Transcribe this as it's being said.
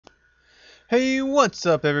Hey, what's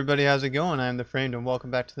up everybody? How's it going? I am The Framed and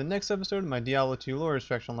welcome back to the next episode of my Diablo 2 Lore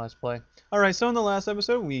Destruction Let's Play. Alright, so in the last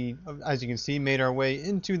episode we, as you can see, made our way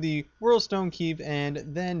into the Whirlstone Keep and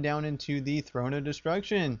then down into the Throne of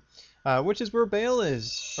Destruction, which is where Baal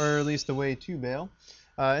is, or at least the way to Baal.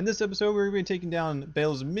 In this episode we're going to be taking down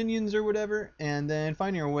Baal's minions or whatever, and then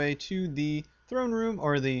finding our way to the throne room,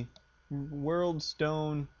 or the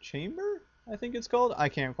Whirlstone Chamber, I think it's called. I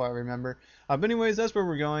can't quite remember. But anyways, that's where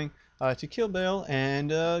we're going. To kill Baal and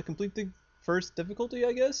complete the first difficulty,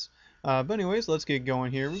 I guess. But anyways, let's get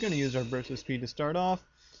going here. We're going to use our burst of speed to start off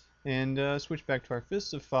and switch back to our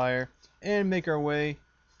fists of fire and make our way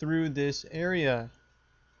through this area.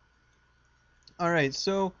 Alright,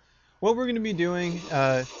 so what we're going to be doing,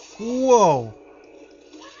 whoa!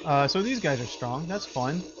 So these guys are strong, that's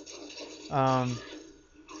fun.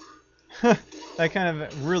 That kind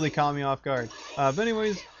of really caught me off guard. But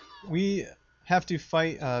anyways, we have to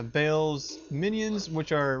fight Baal's minions,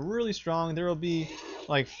 which are really strong. There will be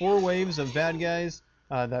like 4 waves of bad guys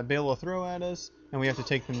that Baal will throw at us, and we have to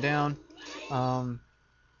take them down.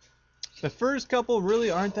 The first couple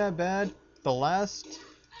really aren't that bad. The last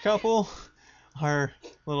couple are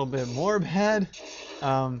a little bit more bad.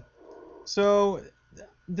 So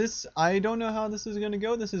this, I don't know how this is going to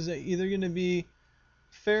go. This is either going to be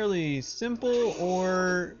fairly simple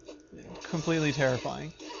or completely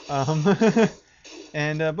terrifying.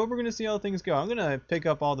 But we're gonna see how things go. I'm gonna pick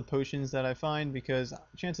up all the potions that I find, because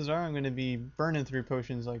chances are I'm gonna be burning through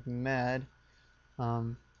potions like mad.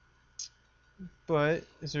 But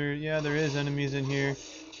is there? Yeah, there is enemies in here.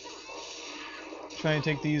 Try and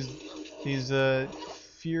take these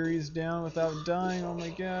furies down without dying. Oh my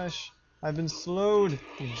gosh, I've been slowed,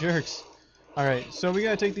 you jerks. All right, so we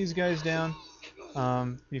gotta take these guys down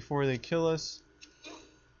before they kill us.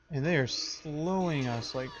 And they are slowing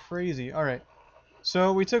us like crazy. Alright,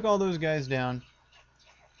 so we took all those guys down,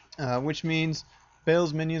 which means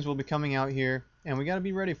Baal's minions will be coming out here, and we gotta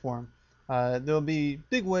be ready for them. There'll be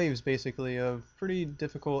big waves, basically, of pretty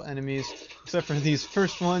difficult enemies, except for these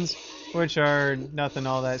first ones, which are nothing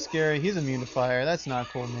all that scary. He's immune to fire. That's not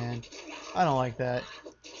cool, man. I don't like that.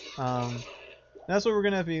 That's what we're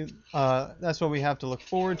gonna be. That's what we have to look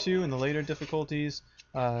forward to in the later difficulties,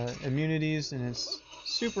 immunities, and it's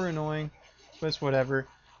super annoying, but it's whatever.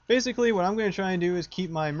 Basically, what I'm going to try and do is keep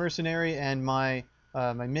my mercenary and my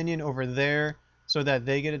my minion over there, so that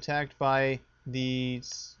they get attacked by the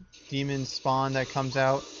demon spawn that comes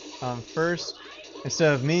out first,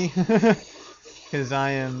 instead of me, because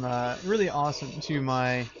I am really awesome to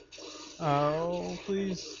my. Oh,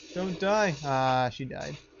 please don't die! Ah, she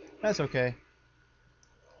died. That's okay,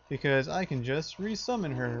 because I can just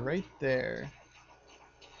resummon her right there.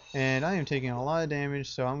 And I am taking a lot of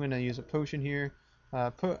damage, so I'm going to use a potion here.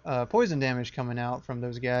 Poison damage coming out from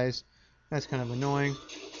those guys. That's kind of annoying.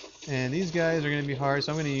 And these guys are going to be hard,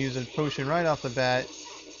 so I'm going to use a potion right off the bat.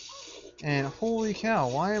 And holy cow,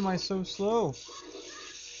 why am I so slow?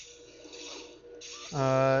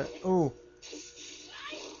 Oh.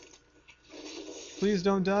 Please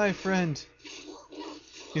don't die, friend.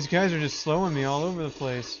 These guys are just slowing me all over the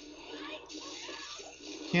place.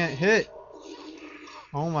 Can't hit.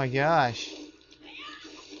 Oh my gosh.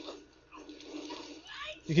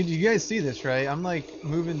 You guys see this, right? I'm like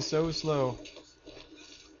moving so slow.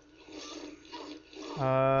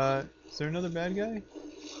 Is there another bad guy?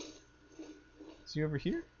 Is he over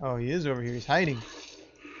here? Oh, he is over here. He's hiding.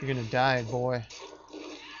 You're gonna die, boy.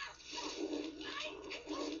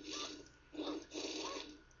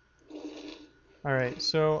 Alright,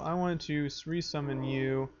 so I want to resummon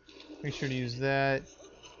you. Make sure to use that.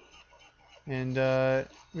 And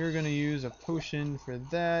we're going to use a potion for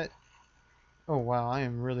that. Oh wow, I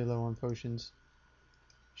am really low on potions.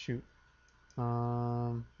 Shoot.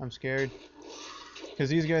 I'm scared, because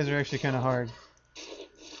these guys are actually kind of hard.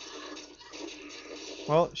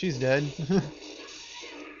 Well, she's dead.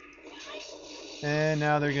 And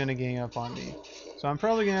now they're going to gang up on me. So I'm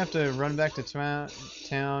probably going to have to run back to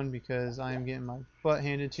town, because I am getting my butt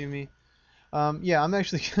handed to me. Yeah, I'm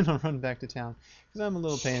actually going to run back to town, because I'm a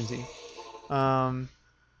little pansy.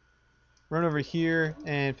 Run over here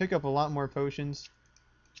and pick up a lot more potions.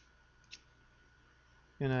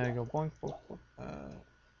 Gonna go boink, boink, boink.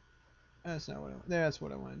 That's not what I want. That's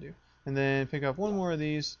what I want to do. And then pick up one more of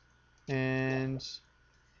these and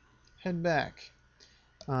head back.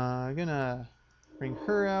 Gonna bring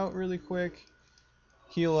her out really quick,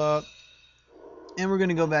 heal up, and we're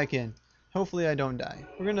gonna go back in. Hopefully I don't die.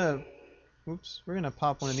 We're gonna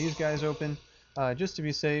pop one of these guys open, just to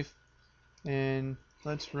be safe. And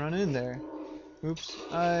let's run in there. Oops,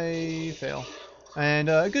 I fail. And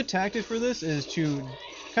a good tactic for this is to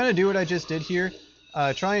kind of do what I just did here.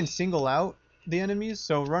 Try and single out the enemies.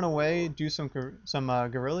 So run away, do some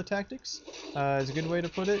guerrilla tactics. Is a good way to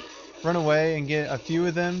put it. Run away and get a few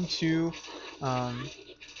of them to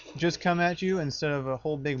just come at you instead of a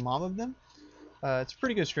whole big mob of them. It's a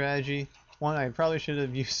pretty good strategy. One I probably should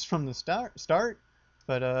have used from the start,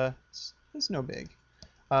 but it's no big.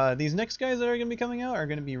 These next guys that are going to be coming out are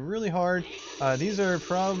going to be really hard. These are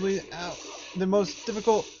probably the most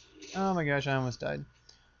difficult. Oh my gosh, I almost died.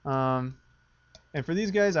 And for these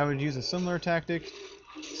guys, I would use a similar tactic,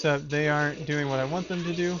 except they aren't doing what I want them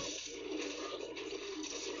to do.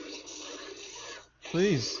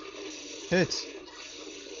 Please, hit.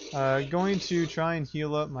 Going to try and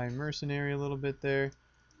heal up my mercenary a little bit there.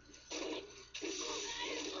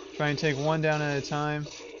 Try and take one down at a time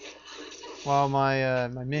while my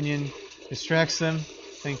my minion distracts them.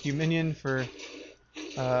 Thank you, minion, for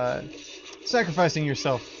sacrificing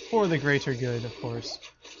yourself for the greater good, of course.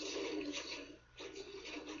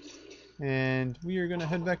 And we are gonna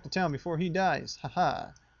head back to town before he dies. Haha,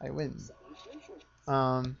 I win.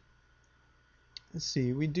 Let's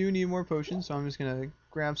see, we do need more potions, so I'm just gonna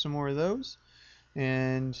grab some more of those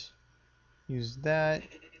and use that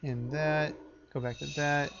and that. Go back to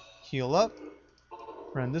that. Heal up.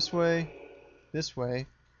 Run this way,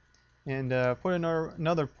 and put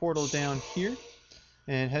another portal down here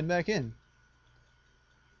and head back in.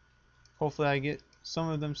 Hopefully I get some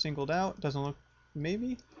of them singled out. Doesn't look,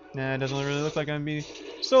 maybe? Nah, it doesn't really look like I'm going to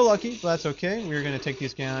be so lucky, but that's okay. We're going to take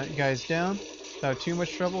these guys down without too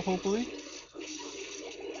much trouble, hopefully.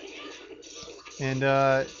 And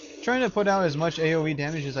trying to put out as much AoE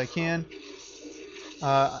damage as I can.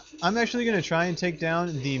 I'm actually going to try and take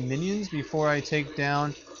down the minions before I take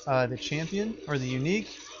down the champion or the unique.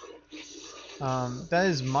 That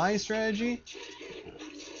is my strategy,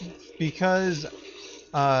 because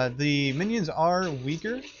the minions are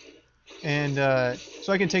weaker, and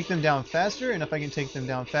so I can take them down faster, and if I can take them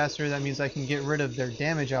down faster, that means I can get rid of their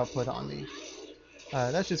damage output on me.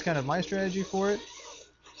 That's just kind of my strategy for it.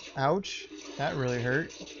 Ouch, that really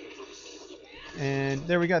hurt. And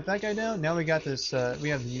there, we got that guy down. Now we got this, we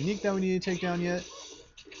have the unique that we need to take down yet.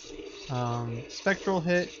 Spectral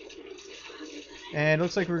hit. And it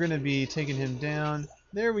looks like we're going to be taking him down.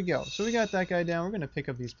 There we go. So we got that guy down. We're going to pick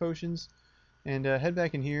up these potions and head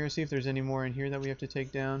back in here, see if there's any more in here that we have to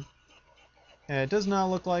take down. It does not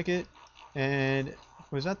look like it. And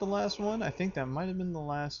was that the last one? I think that might have been the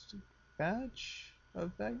last batch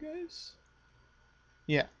of bad guys.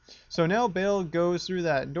 Yeah. So now Baal goes through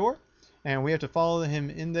that door, and we have to follow him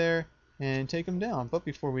in there and take him down. But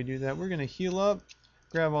before we do that, we're going to heal up,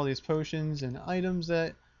 grab all these potions and items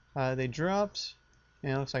that they dropped.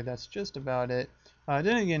 And it looks like that's just about it.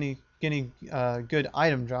 Didn't get any good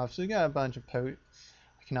item drops, so we got a bunch of I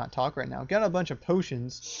cannot talk right now. Got a bunch of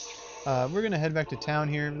potions. We're gonna head back to town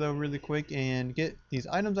here though really quick and get these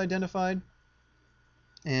items identified,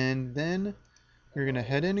 and then we're gonna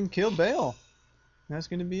head in and kill Baal. That's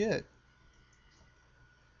gonna be it.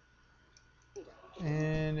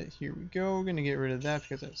 And here we go. We're gonna get rid of that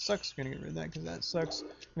because that sucks. We're gonna get rid of that because that sucks. I'm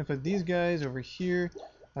gonna put these guys over here.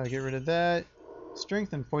 Get rid of that.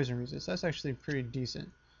 Strength and poison resist. That's actually pretty decent.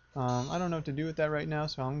 I don't know what to do with that right now,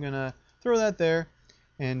 so I'm gonna throw that there.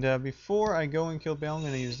 And before I go and kill Baal, I'm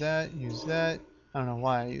gonna use that. Use that. I don't know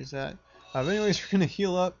why I use that. But anyways, we're gonna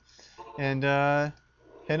heal up and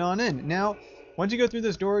head on in. Now, once you go through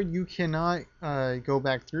this door, you cannot go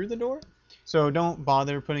back through the door. So don't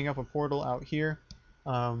bother putting up a portal out here.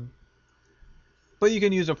 But you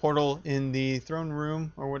can use a portal in the throne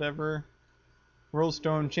room or whatever.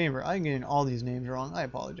 Worldstone Chamber. I'm getting all these names wrong. I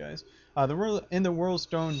apologize. In the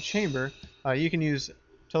Worldstone Chamber, you can use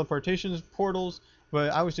teleportation portals,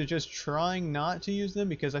 but I was just trying not to use them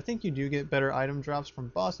because I think you do get better item drops from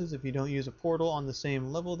bosses if you don't use a portal on the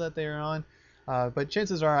same level that they are on. But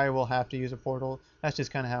chances are I will have to use a portal. That's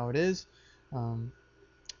just kind of how it is. But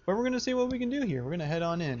we're going to see what we can do here. We're going to head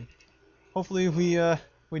on in. Hopefully we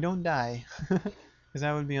don't die, because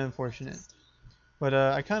that would be unfortunate. But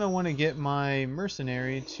I kind of want to get my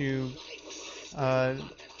mercenary to...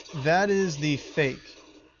 that is the fake.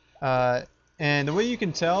 And the way you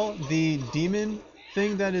can tell, the demon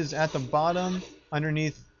thing that is at the bottom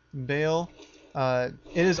underneath Baal, it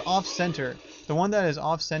is off-center. The one that is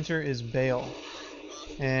off-center is Baal.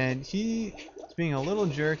 And he is being a little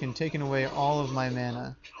jerk and taking away all of my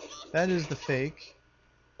mana. That is the fake.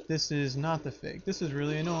 This is not the fake. This is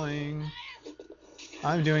really annoying.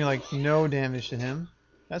 I'm doing like no damage to him.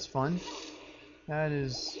 That's fun.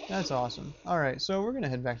 That's awesome. Alright, so we're gonna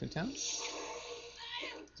head back to town.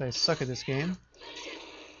 I suck at this game.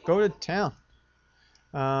 Go to town.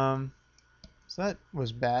 So that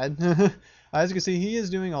was bad. As you can see, he is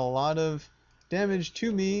doing a lot of damage to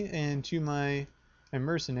me and to my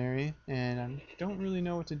mercenary, and I don't really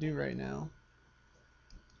know what to do right now.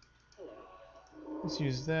 Let's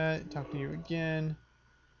use that, talk to you again.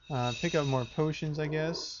 Pick up more potions, I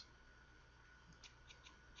guess.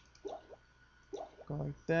 Go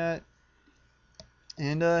like that.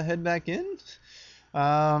 And head back in.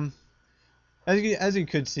 Um, as you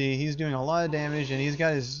could see, he's doing a lot of damage, and he's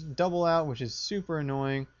got his double out, which is super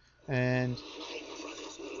annoying. And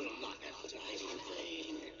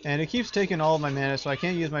it keeps taking all of my mana, so I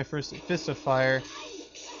can't use my first Fist of Fire.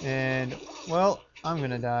 And, well, I'm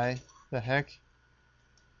gonna die. The heck.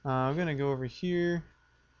 I'm gonna go over here.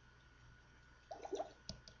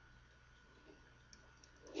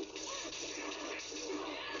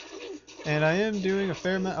 And I am doing a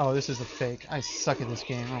fair amount. Oh, this is a fake. I suck at this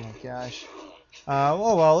game. Oh my gosh.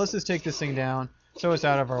 Oh well, let's just take this thing down so it's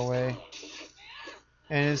out of our way.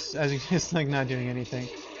 And it's like not doing anything.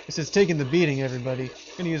 It's just taking the beating, everybody.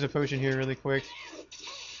 Gonna use a potion here really quick.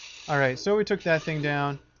 Alright, so we took that thing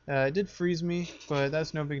down. It did freeze me, but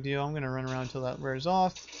that's no big deal. I'm gonna run around until that wears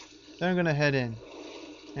off. Then I'm gonna head in.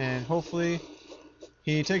 And hopefully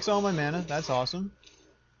he takes all my mana. That's awesome.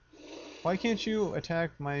 Why can't you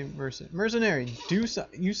attack my mercenary?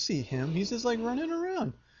 You see him? He's just like running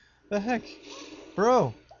around. The heck?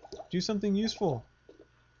 Bro, do something useful.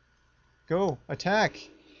 Go, attack.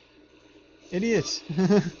 Idiot.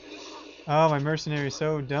 Oh, my mercenary is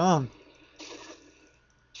so dumb.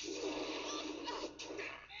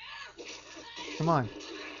 Come on.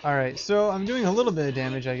 Alright, so I'm doing a little bit of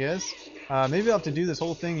damage, I guess. Maybe I'll have to do this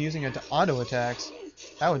whole thing using auto attacks.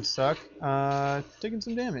 That would suck. Taking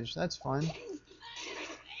some damage. That's fun.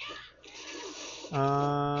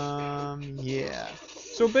 Yeah.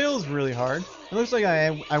 So Baal's really hard. It looks like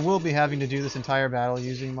I will be having to do this entire battle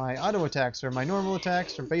using my auto attacks, or my normal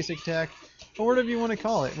attacks, or basic attack, or whatever you want to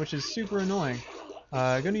call it, which is super annoying.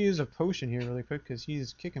 I'm going to use a potion here really quick, because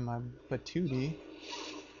he's kicking my patootie.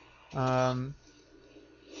 Baal,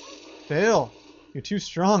 you're too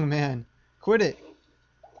strong, man. Quit it.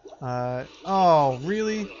 Oh,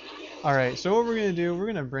 really? Alright, so what we're going to do,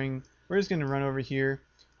 we're just going to run over here.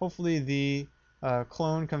 Hopefully the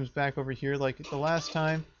clone comes back over here like the last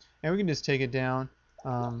time, and we can just take it down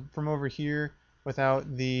from over here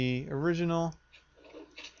without the original.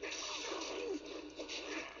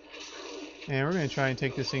 And we're going to try and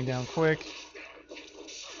take this thing down quick.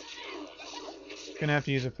 Gonna have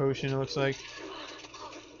to use a potion, it looks like.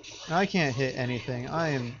 I can't hit anything.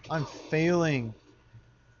 I'm failing.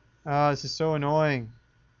 Oh, this is so annoying.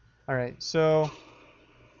 Alright, so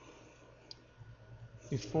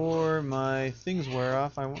before my things wear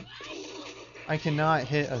off, I cannot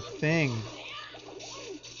hit a thing.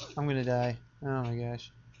 I'm gonna die. Oh my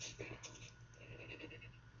gosh.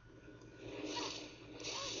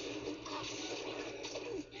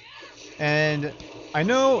 And I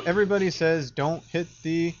know everybody says don't hit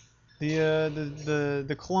the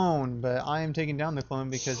clone, but I am taking down the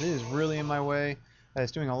clone because it is really in my way.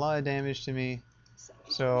 It's doing a lot of damage to me.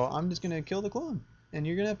 So I'm just gonna kill the clone, and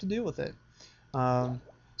you're gonna have to deal with it.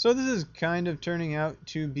 So this is kind of turning out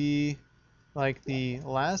to be like the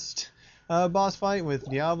last boss fight with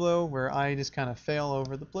Diablo, where I just kind of fail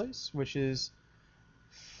over the place, which is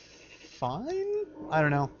fine? I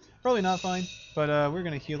don't know. Probably not fine, but we're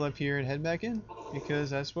going to heal up here and head back in,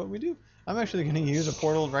 because that's what we do. I'm actually going to use a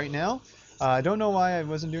portal right now. I don't know why I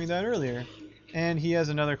wasn't doing that earlier. And he has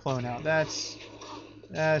another clone out. That's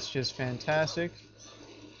just fantastic.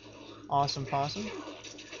 Awesome possum.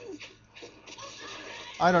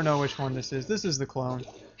 I don't know which one this is. This is the clone.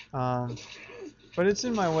 But it's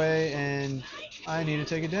in my way, and I need to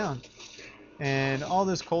take it down. And all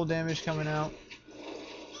this cold damage coming out.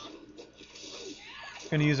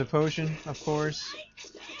 Gonna use a potion, of course.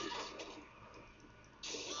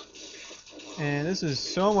 And this is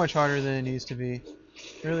so much harder than it needs to be.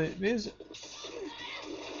 Really, it is.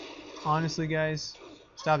 Honestly, guys,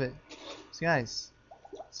 stop it. Guys,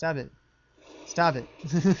 stop it. Stop it.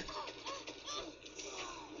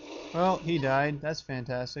 Well, he died. That's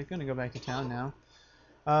fantastic. Gonna go back to town now.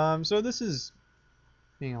 So this is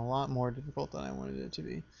being a lot more difficult than I wanted it to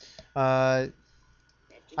be.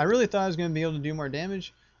 I really thought I was going to be able to do more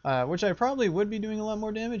damage, which I probably would be doing a lot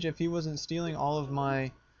more damage if he wasn't stealing all of my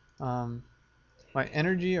my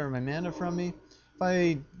energy or my mana from me. If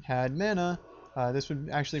I had mana, this would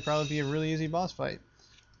actually probably be a really easy boss fight.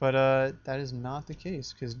 But that is not the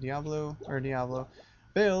case, because Baal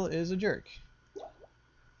is a jerk.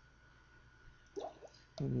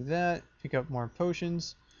 Do that, pick up more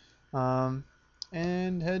potions, and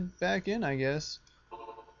head back in, I guess.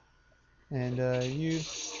 and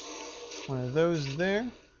use one of those there,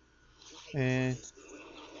 and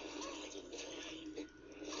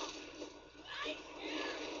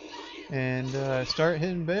start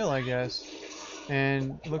hitting Baal, I guess.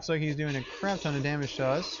 And looks like he's doing a crap ton of damage to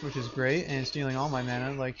us, which is great, and stealing all my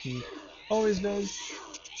mana like he always does.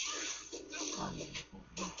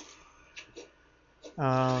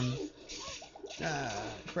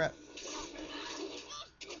 Crap.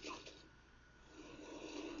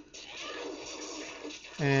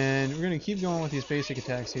 And we're going to keep going with these basic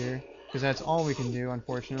attacks here, because that's all we can do,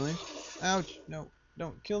 unfortunately. Ouch! No,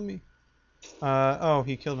 don't kill me. Oh,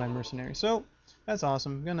 he killed my mercenary. So, that's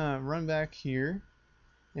awesome. I'm going to run back here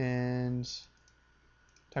and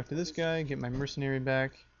talk to this guy, get my mercenary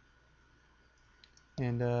back,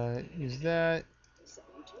 and use that,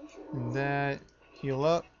 and that, heal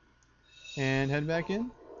up, and head back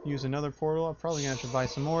in. Use another portal. I'm probably going to have to buy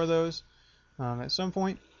some more of those at some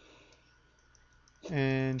point.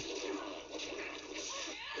 And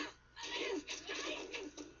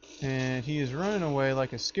he is running away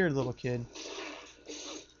like a scared little kid.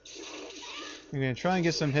 I'm going to try and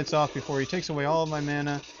get some hits off before he takes away all of my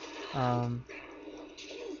mana. I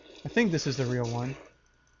think this is the real one.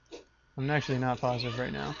 I'm actually not positive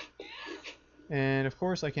right now. And of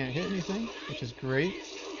course I can't hit anything, which is great.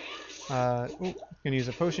 I'm going to use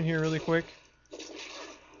a potion here really quick.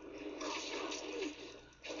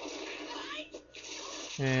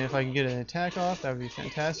 And if I can get an attack off, that would be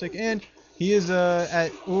fantastic. And he is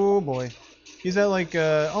at, oh boy, he's at like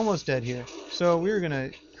almost dead here. So we're going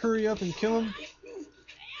to hurry up and kill him.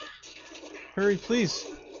 Hurry, please.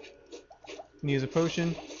 Can use a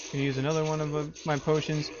potion. Can use another one of my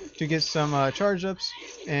potions to get some charge ups.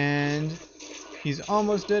 And he's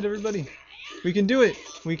almost dead, everybody. We can do it.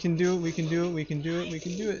 We can do it. We can do it. We can do it. We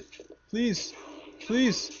can do it. Please.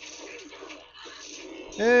 Please.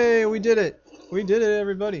 Hey, we did it. We did it,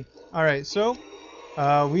 everybody. Alright, so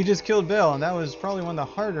we just killed Baal, and that was probably one of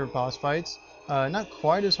the harder boss fights. Not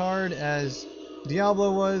quite as hard as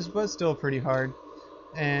Diablo was, but still pretty hard.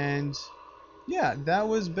 And yeah, that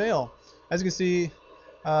was Baal. As you can see,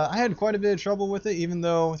 I had quite a bit of trouble with it, even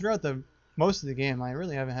though throughout most of the game I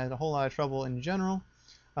really haven't had a whole lot of trouble in general.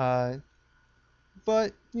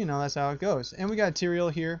 But, you know, that's how it goes. And we got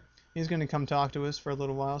Tyrael here. He's going to come talk to us for a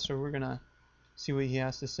little while, so we're going to see what he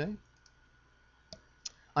has to say.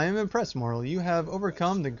 I am impressed, Mortal. You have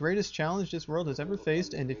overcome the greatest challenge this world has ever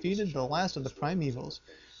faced and defeated the last of the primevals.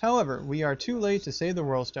 However, we are too late to save the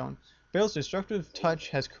World Stone. Baal's destructive touch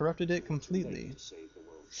has corrupted it completely.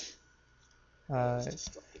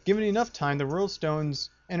 Given enough time, the World Stone's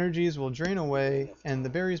energies will drain away, and the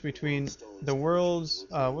barriers between the worlds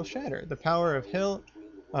will shatter. The power of hell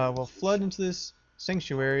will flood into this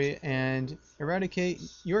sanctuary and eradicate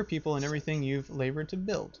your people and everything you've labored to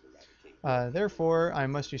build. Therefore, I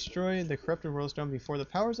must destroy the corrupted World Stone before the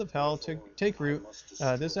powers of hell take root.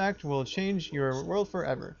 This act will change your world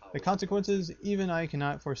forever. The consequences even I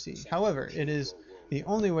cannot foresee. However, it is the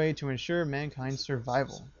only way to ensure mankind's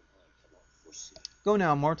survival. Go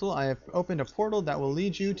now, mortal. I have opened a portal that will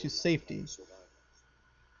lead you to safety.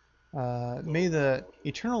 May the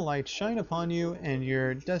eternal light shine upon you and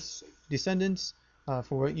your descendants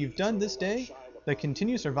for what you've done this day. The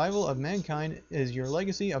continued survival of mankind is your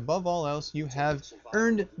legacy. Above all else, you have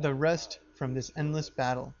earned the rest from this endless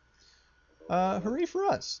battle. Hooray for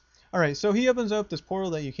us. Alright, so he opens up this portal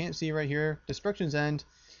that you can't see right here, Destruction's End,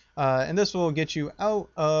 and this will get you out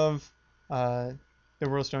of the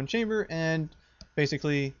Worldstone Chamber and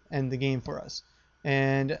basically end the game for us.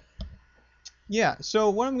 And yeah, so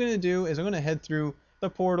what I'm going to do is I'm going to head through the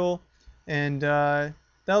portal, and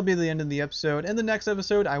that'll be the end of the episode. In the next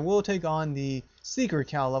episode, I will take on the Secret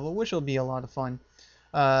Cal level, which will be a lot of fun.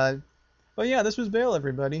 But yeah, this was Baal,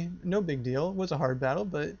 everybody. No big deal. It was a hard battle,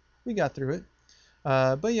 but we got through it.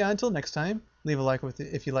 But yeah, until next time, leave a like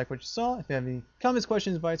if you like what you saw. If you have any comments,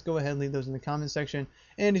 questions, advice, go ahead and leave those in the comments section.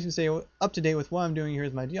 And if you stay up to date with what I'm doing here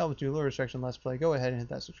with my Diablo 2 Lore Destruction Let's Play, go ahead and hit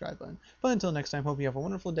that subscribe button. But until next time, hope you have a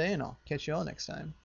wonderful day, and I'll catch you all next time.